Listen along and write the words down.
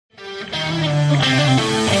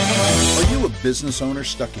business owner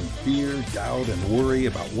stuck in fear, doubt, and worry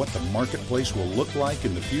about what the marketplace will look like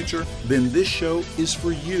in the future? Then this show is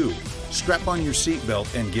for you. Strap on your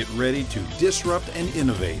seatbelt and get ready to disrupt and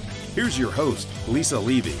innovate. Here's your host, Lisa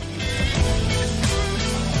Levy.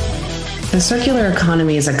 The circular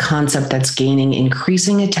economy is a concept that's gaining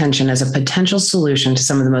increasing attention as a potential solution to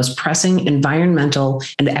some of the most pressing environmental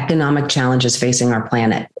and economic challenges facing our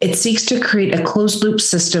planet. It seeks to create a closed-loop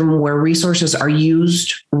system where resources are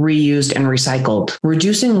used, reused, and recycled,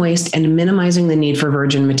 reducing waste and minimizing the need for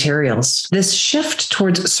virgin materials. This shift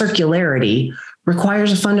towards circularity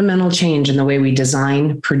requires a fundamental change in the way we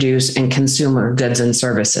design, produce, and consume our goods and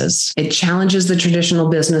services. It challenges the traditional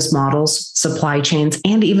business models, supply chains,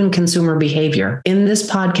 and even consumer behavior. In this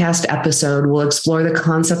podcast episode, we'll explore the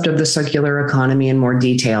concept of the circular economy in more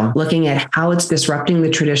detail, looking at how it's disrupting the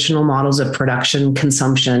traditional models of production,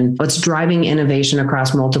 consumption, what's driving innovation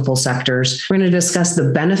across multiple sectors. We're going to discuss the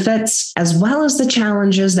benefits as well as the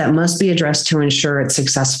challenges that must be addressed to ensure its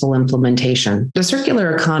successful implementation. The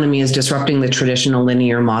circular economy is disrupting the traditional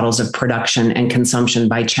linear models of production and consumption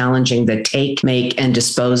by challenging the take, make, and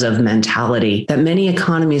dispose of mentality that many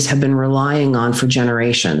economies have been relying on for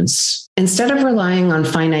generations. Instead of relying on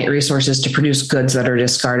finite resources to produce goods that are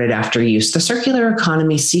discarded after use, the circular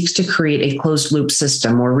economy seeks to create a closed-loop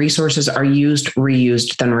system where resources are used,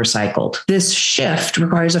 reused, then recycled. This shift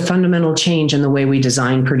requires a fundamental change in the way we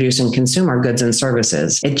design, produce, and consume our goods and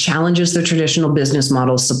services. It challenges the traditional business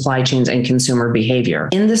models, supply chains, and consumer behavior.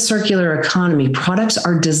 In this circular economy, products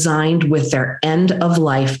are designed with their end of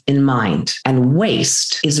life in mind, and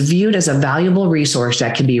waste is viewed as a valuable resource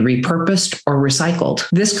that can be repurposed or recycled.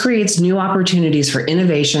 This creates new opportunities for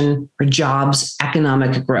innovation, for jobs,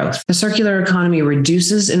 economic growth. The circular economy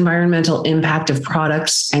reduces environmental impact of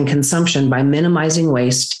products and consumption by minimizing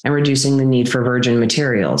waste and reducing the need for virgin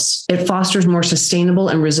materials. It fosters more sustainable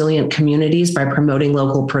and resilient communities by promoting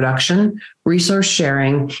local production, resource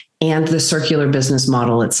sharing, and the circular business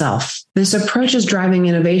model itself. This approach is driving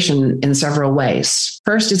innovation in several ways.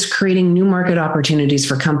 First, it's creating new market opportunities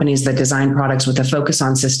for companies that design products with a focus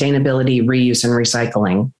on sustainability, reuse, and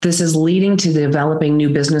recycling. This is leading to developing new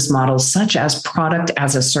business models such as product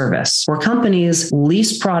as a service, where companies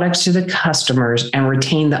lease products to the customers and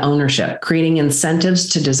retain the ownership, creating incentives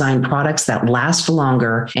to design products that last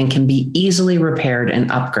longer and can be easily repaired and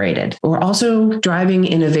upgraded. We're also driving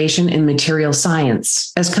innovation in material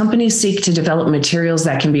science, as companies seek to develop materials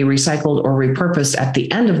that can be recycled or repurposed at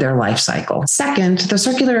the end of their life cycle. Second, the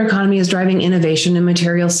circular economy is driving innovation in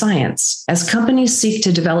material science, as companies seek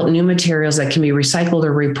to develop new materials that can be recycled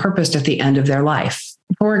or repurposed at the end of their life.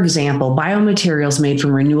 For example, biomaterials made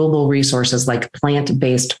from renewable resources like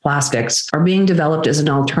plant-based plastics are being developed as an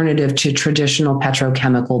alternative to traditional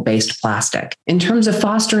petrochemical-based plastic. In terms of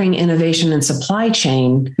fostering innovation in supply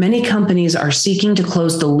chain, many companies are seeking to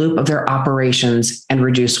close the loop of their operations and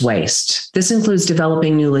reduce waste. This includes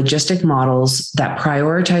developing new logistic models that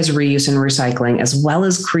prioritize reuse and recycling, as well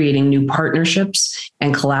as creating new partnerships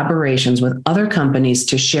and collaborations with other companies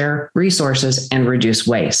to share resources and reduce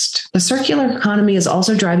waste. The circular economy is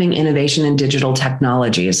also driving innovation in digital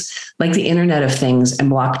technologies like the Internet of Things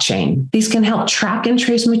and blockchain. These can help track and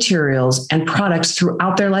trace materials and products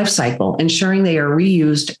throughout their life cycle, ensuring they are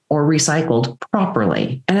reused or recycled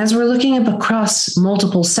properly. And as we're looking up across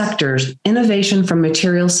multiple sectors, innovation from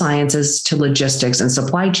material sciences to logistics and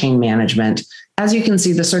supply chain management, as you can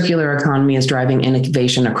see, the circular economy is driving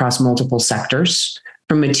innovation across multiple sectors,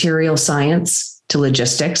 from material science to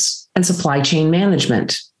logistics and supply chain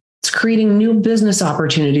management. It's creating new business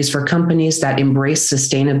opportunities for companies that embrace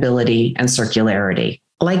sustainability and circularity.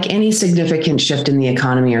 Like any significant shift in the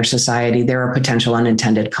economy or society, there are potential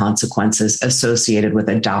unintended consequences associated with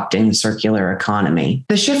adopting a circular economy.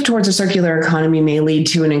 The shift towards a circular economy may lead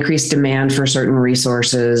to an increased demand for certain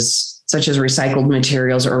resources, such as recycled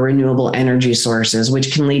materials or renewable energy sources,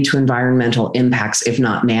 which can lead to environmental impacts if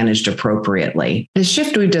not managed appropriately. The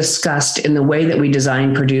shift we discussed in the way that we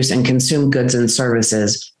design, produce, and consume goods and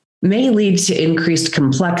services may lead to increased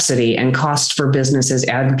complexity and cost for businesses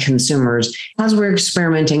and consumers as we're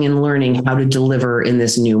experimenting and learning how to deliver in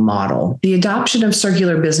this new model. The adoption of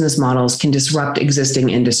circular business models can disrupt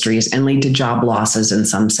existing industries and lead to job losses in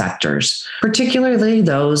some sectors, particularly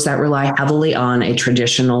those that rely heavily on a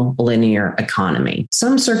traditional linear economy.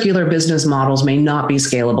 Some circular business models may not be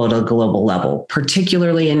scalable at a global level,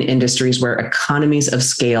 particularly in industries where economies of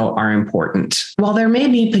scale are important. While there may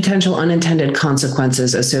be potential unintended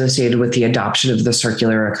consequences associated associated with the adoption of the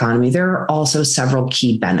circular economy, there are also several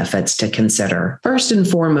key benefits to consider. First and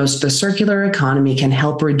foremost, the circular economy can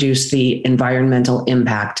help reduce the environmental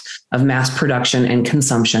impact of mass production and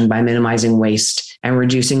consumption by minimizing waste and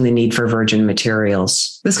reducing the need for virgin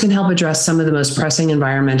materials. This can help address some of the most pressing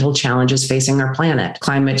environmental challenges facing our planet,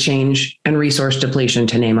 climate change and resource depletion,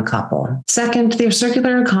 to name a couple. Second, the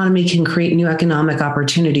circular economy can create new economic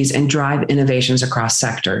opportunities and drive innovations across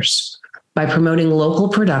sectors. By promoting local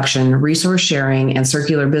production, resource sharing, and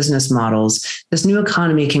circular business models, this new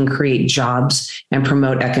economy can create jobs and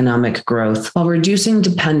promote economic growth while reducing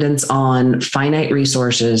dependence on finite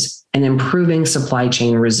resources and improving supply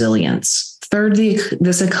chain resilience. Third,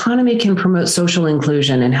 this economy can promote social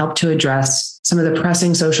inclusion and help to address some of the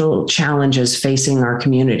pressing social challenges facing our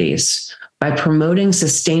communities. By promoting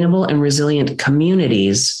sustainable and resilient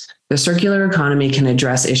communities, the circular economy can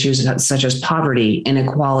address issues such as poverty,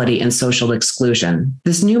 inequality, and social exclusion.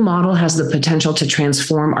 This new model has the potential to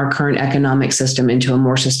transform our current economic system into a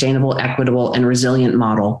more sustainable, equitable, and resilient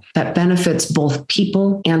model that benefits both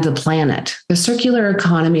people and the planet. The circular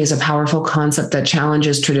economy is a powerful concept that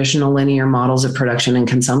challenges traditional linear models of production and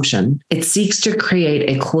consumption. It seeks to create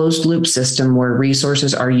a closed-loop system where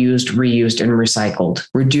resources are used, reused, and recycled,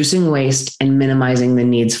 reducing waste and minimizing the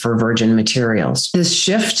needs for virgin materials. This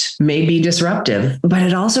shift may be disruptive, but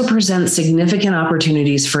it also presents significant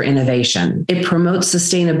opportunities for innovation. It promotes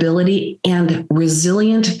sustainability and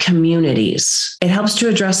resilient communities. It helps to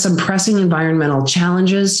address some pressing environmental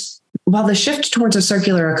challenges. While the shift towards a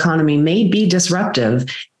circular economy may be disruptive,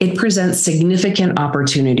 it presents significant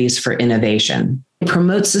opportunities for innovation. It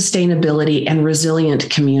promotes sustainability and resilient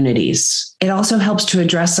communities. It also helps to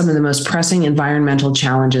address some of the most pressing environmental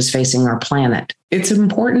challenges facing our planet. It's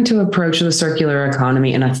important to approach the circular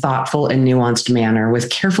economy in a thoughtful and nuanced manner with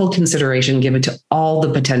careful consideration given to all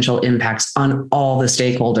the potential impacts on all the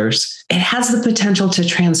stakeholders. It has the potential to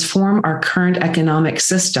transform our current economic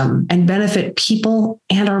system and benefit people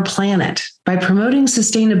and our planet. By promoting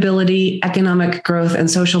sustainability, economic growth,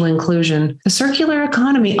 and social inclusion, the circular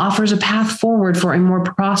economy offers a path forward for a more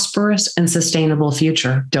prosperous and sustainable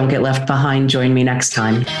future. Don't get left behind. Join me next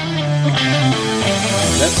time.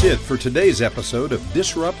 That's it for today's episode of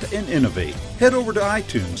Disrupt and Innovate. Head over to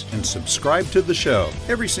iTunes and subscribe to the show.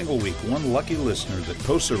 Every single week, one lucky listener that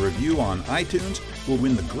posts a review on iTunes will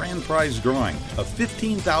win the grand prize drawing, a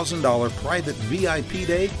 $15,000 private VIP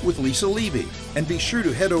day with Lisa Levy. And be sure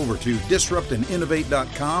to head over to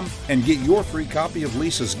disruptandinnovate.com and get your free copy of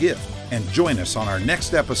Lisa's gift. And join us on our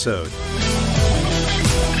next episode.